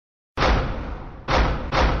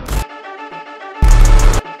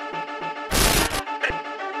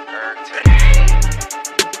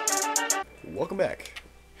welcome back.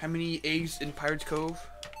 How many eggs in Pirate's Cove?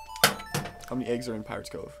 How many eggs are in Pirate's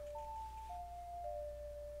Cove?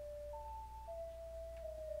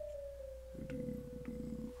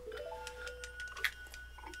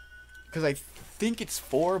 Because I think it's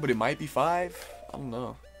 4, but it might be 5. I don't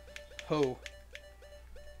know. Ho.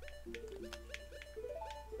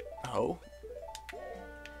 Ho?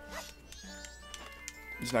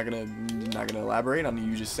 Just not gonna elaborate on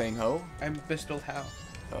you just saying ho? I'm pistol how.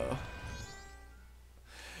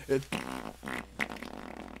 It.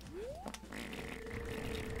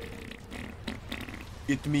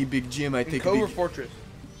 It's me, Big Jim. I take Cove big. or Fortress?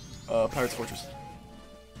 Pirate's Fortress.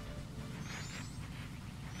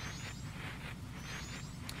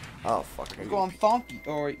 Oh fuck! Let's go on Thonky.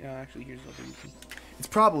 Oh wait, no, actually here's LWT. It's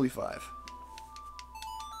probably 5.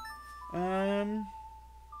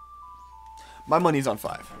 My money's on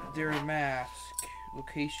 5. Their mask,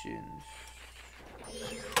 locations,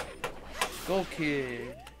 Skull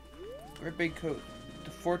Kid, Red Big Coat,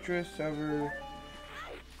 the Fortress over,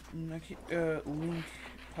 Link,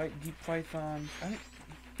 Deep Python,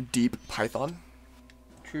 Deep Python.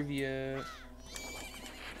 Trivia.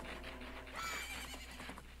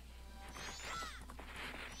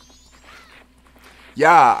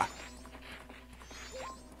 Yeah.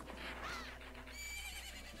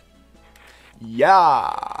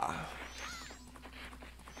 Yeah.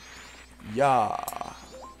 Yeah.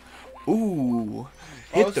 Ooh.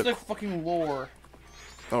 Hit It's like fucking lore.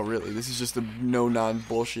 Oh, really? This is just a no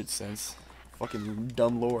non-bullshit sense. Fucking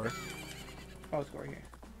dumb lore. Oh, let's go right here.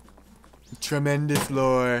 Tremendous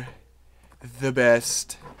lore. The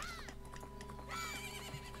best.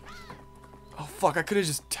 Oh, fuck. I could have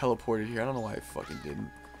just teleported here. I don't know why I fucking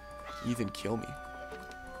didn't. Ethan, kill me.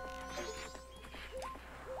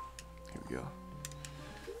 Here we go.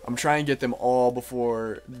 I'm trying to get them all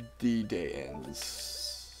before the day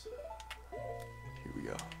ends. Here we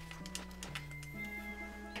go.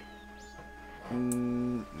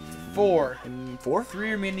 4. 4?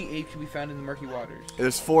 3 remaining eggs can be found in the murky waters.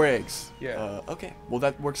 There's 4 eggs. Yeah. Okay. Well,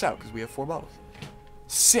 that works out because we have 4 bottles.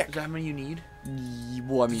 Sick. Is that how many you need?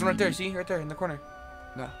 Well, I mean, This one right there, see? Right there in the corner.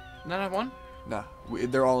 No. Not one? Nah.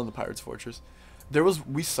 They're all in the Pirate's Fortress.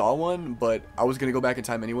 We saw one, but I was going to go back in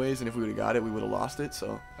time anyways, and if we would have got it, we would have lost it,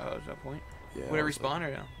 so. Oh, is that point? Yeah. Would it respawn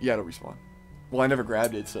or no? Yeah, it'll respawn. Well, I never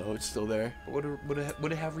grabbed it, so it's still there. But would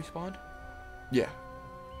it have respawned? Yeah.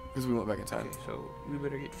 Because we went back in time. Okay, so we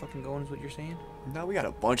better get fucking going is what you're saying? No, we got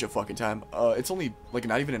a bunch of fucking time. It's only, like,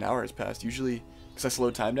 not even an hour has passed. Usually, because I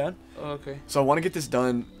slowed time down. Oh, okay. So I want to get this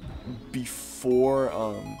done before,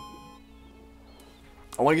 I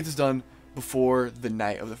want to get this done before the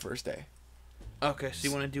night of the first day. Okay, so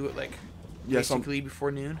you want to do it, like, yeah, basically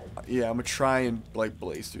before noon? Yeah, I'm going to try and, like,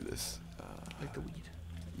 blaze through this. Like the weed.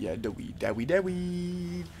 Yeah, the weed. That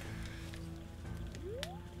weed.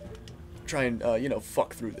 Try and, you know,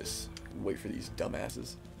 fuck through this. Wait for these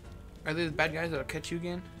dumbasses. Are they the bad guys that'll catch you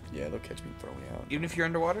again? Yeah, they'll catch me and throw me out. Even if you're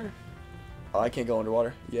underwater? I can't go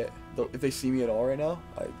underwater yet. If they see me at all right now,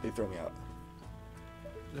 they throw me out.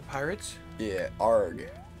 The pirates? Yeah, arg.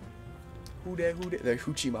 Who that? They're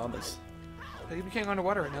hoochie mamas. You can't go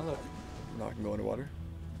underwater right now, look. No, I can go underwater.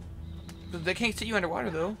 But they can't see you underwater,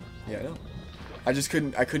 though. Yeah, I know. I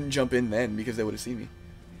couldn't jump in then because they would have seen me.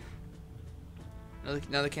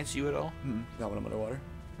 Now they can't see you at all? Not when I'm underwater.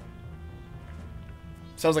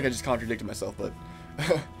 Sounds like I just contradicted myself, but...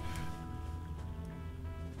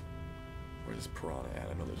 Where's this piranha at?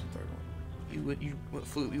 I know there's a third one.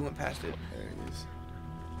 You went past it. There it is.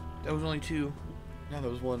 That was only 2. No, there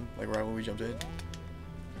was one, like right when we jumped in.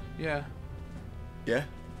 Yeah. Yeah?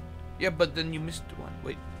 Yeah, but then you missed one.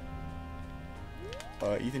 Wait.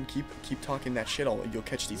 Ethan, keep talking that shit. You'll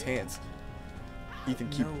catch these hands. Ethan,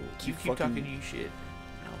 keep talking you shit,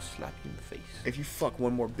 and I'll slap you in the face. If you fuck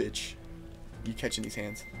one more bitch, you catching these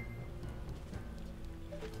hands.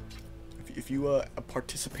 If you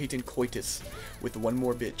participate in coitus with one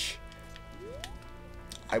more bitch,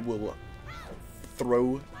 I will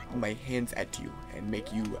throw my hands at you and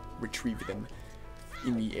make you retrieve them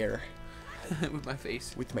in the air. With my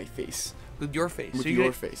face. With my face. With your face. With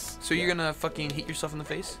your face. So you're gonna fucking hit yourself in the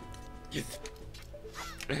face? Yes.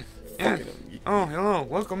 Oh, hello.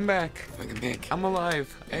 Welcome back. Welcome back. I'm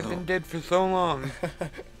alive. I've been dead for so long.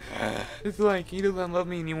 It's like he doesn't love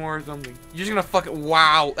me anymore or something. You're just gonna fucking...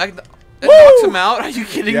 Wow. That knocks him out? Are you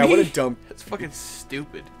kidding me? Yeah, what a dumb... That's fucking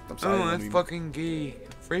stupid. I'm sorry, that's fucking gay.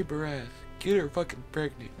 Rape her ass. Get her fucking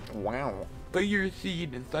pregnant. Wow. Put your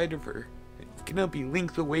seed inside of her. It's gonna be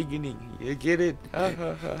Link's awakening. You get it? Ha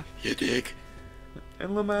ha ha. You dick.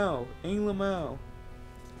 And Lamau. Ain't Lamau.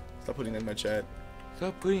 Stop putting that in my chat.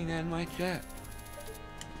 Stop putting that in my chat.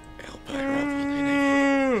 Help, I ruffled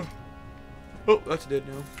and I... Oh, that's dead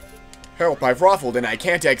now. Help, I've ruffled and I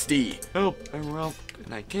can't XD. Help, I'm ruffled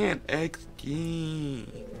and I can't XD.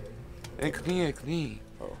 XD.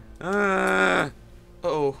 Oh.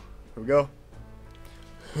 Uh-oh. Here we go.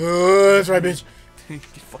 That's right, bitch. Get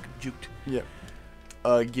fucking juked. Yeah.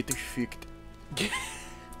 Get the fucked.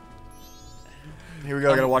 Here we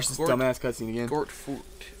go. I gotta watch this dumbass cutscene again. Gort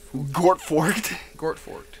forked. Gort forked? Gort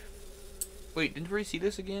forked. Wait, didn't we see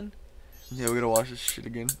this again? Yeah, we gotta watch this shit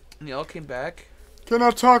again. And they all came back? Can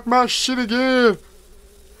I talk my shit again?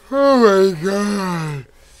 Oh my god.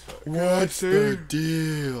 What's the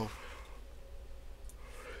deal?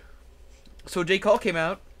 So J. Cole came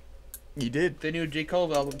out. You did. The new J.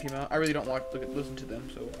 Cole album came out. I really don't listen to them,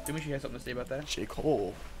 so maybe she has something to say about that. J.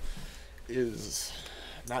 Cole is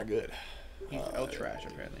not good. He's trash,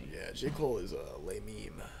 apparently. Yeah, J. Cole is a lame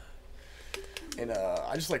meme. And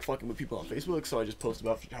I just like fucking with people on Facebook, so I just post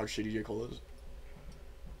about how shitty J. Cole is.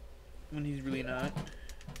 When he's really not.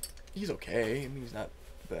 He's okay. I mean, he's not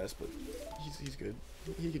the best, but he's good.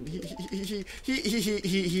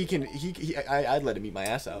 I'd let him eat my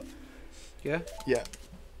ass out. Yeah? Yeah,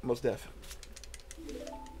 most def.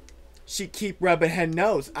 She keep rubbing her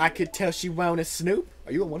nose. I could tell she wanna snoop.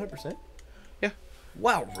 Are you at 100%? Yeah.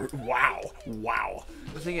 Wow. Wow.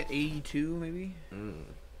 I think at 82, maybe?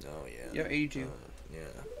 Oh, yeah. Yeah, 82. Yeah.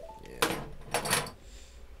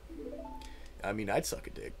 I mean, I'd suck a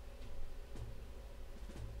dick.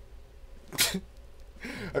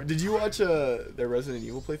 Did you watch their Resident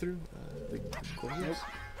Evil playthrough? Nope.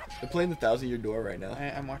 They're playing the 1,000-Year Door right now.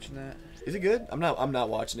 I'm watching that. Is it good? I'm not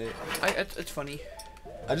watching it. It's funny.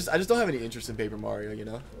 I just don't have any interest in Paper Mario, you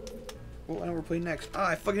know. Well, I know we're playing next. Ah,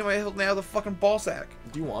 I fucking hit my head now the fucking ball sack.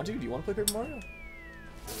 Do you want to? Do you want to play Paper Mario?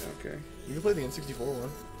 Okay. You can play the N64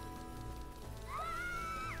 one.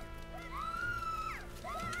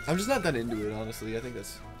 I'm just not that into it, honestly. I think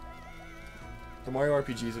that's... The Mario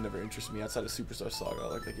RPGs have never interested me outside of Superstar Saga.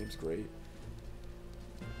 Like, that game's great.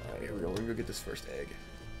 Alright, here we go. We're gonna go get this first egg.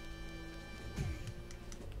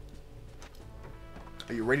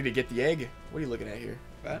 Are you ready to get the egg? What are you looking at here?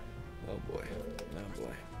 That? Oh boy. Oh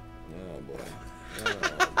boy. Oh boy. Oh boy.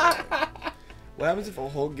 What happens if a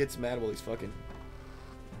Hulk gets mad while he's fucking?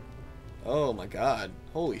 Oh my god.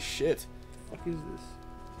 Holy shit. What the fuck is this?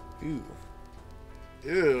 Ew.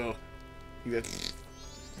 Ew. You got...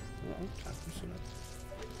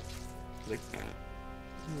 Like...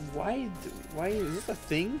 Why is this a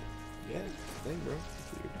thing? Yeah, it's a thing, bro.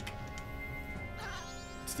 It's weird.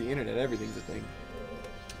 It's the internet. Everything's a thing.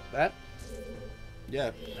 That?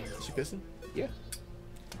 Yeah. Is she pissing? Yeah.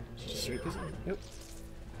 She's just straight pissing? Yep.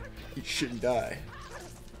 You shouldn't die.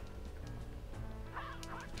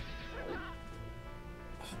 Oh my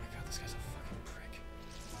god, this guy's a fucking prick.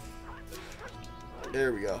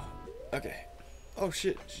 There we go. Okay. Oh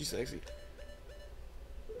shit, she's sexy.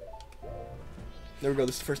 There we go,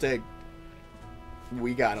 this is the first egg.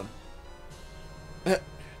 We got him. Do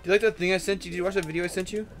you like that thing I sent you? Did you watch that video I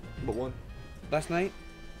sent you? What one? Last night?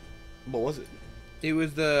 What was it? It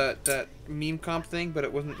was that meme comp thing, but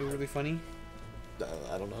it wasn't really funny.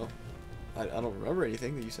 I don't know. I don't remember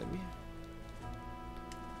anything that you sent me.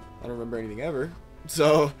 I don't remember anything ever.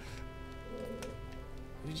 So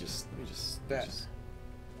let me just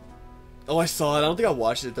Oh, I saw it. I don't think I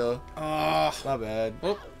watched it though. Ah, My bad.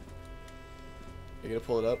 oh, You're gonna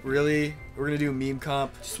pull it up? Really? We're gonna do a meme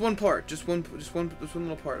comp? just one part, just one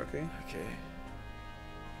little part, okay? Okay.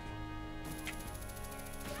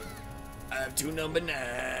 I have two number 9,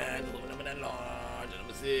 number 9 large,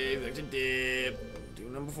 number 6, extra dip, two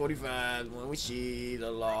number 45, one with cheese, a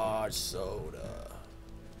large soda.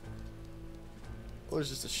 Oh, there's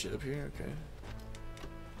just a shit up here? Okay.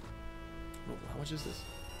 Oh, how much is this?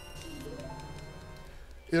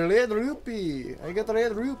 Red rupee! I got the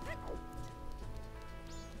red rupee!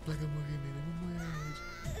 Like I'm working minimum wage.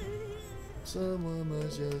 Someone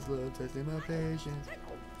must just love testing my patience.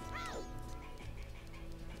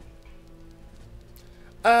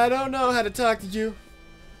 I don't know how to talk to you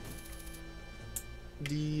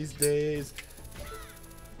these days.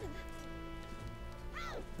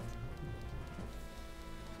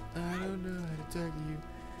 I don't know how to talk to you.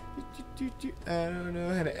 I don't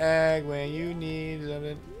know how to act when you need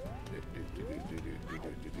something.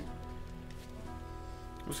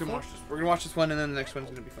 We're gonna watch this. We're gonna watch this one, and then the next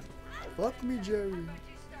one's gonna be fun. Fuck me, Jerry.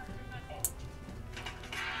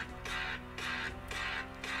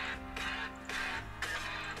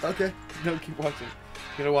 Okay. No, keep watching.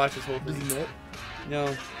 You gotta watch this whole thing. Isn't it?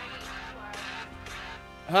 No.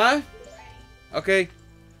 Huh? Okay.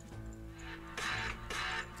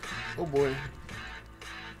 Oh boy.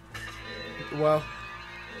 Wow.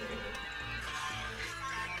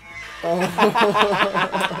 Oh.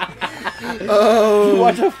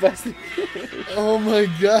 Watch how fast it Oh my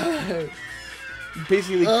god.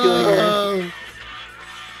 basically killing her. Oh.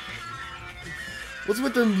 What's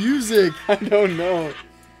with the music? I don't know.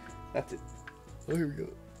 That's it. Oh, here we go.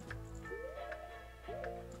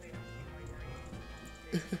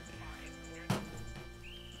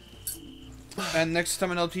 And next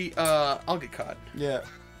time in LT, I'll get caught. Yeah.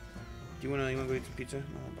 Do you wanna go eat some pizza? No,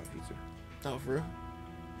 I'll buy pizza. Oh, for real?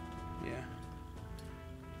 Yeah.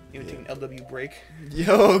 You wanna take an LW break?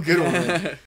 Yo, good one. Man.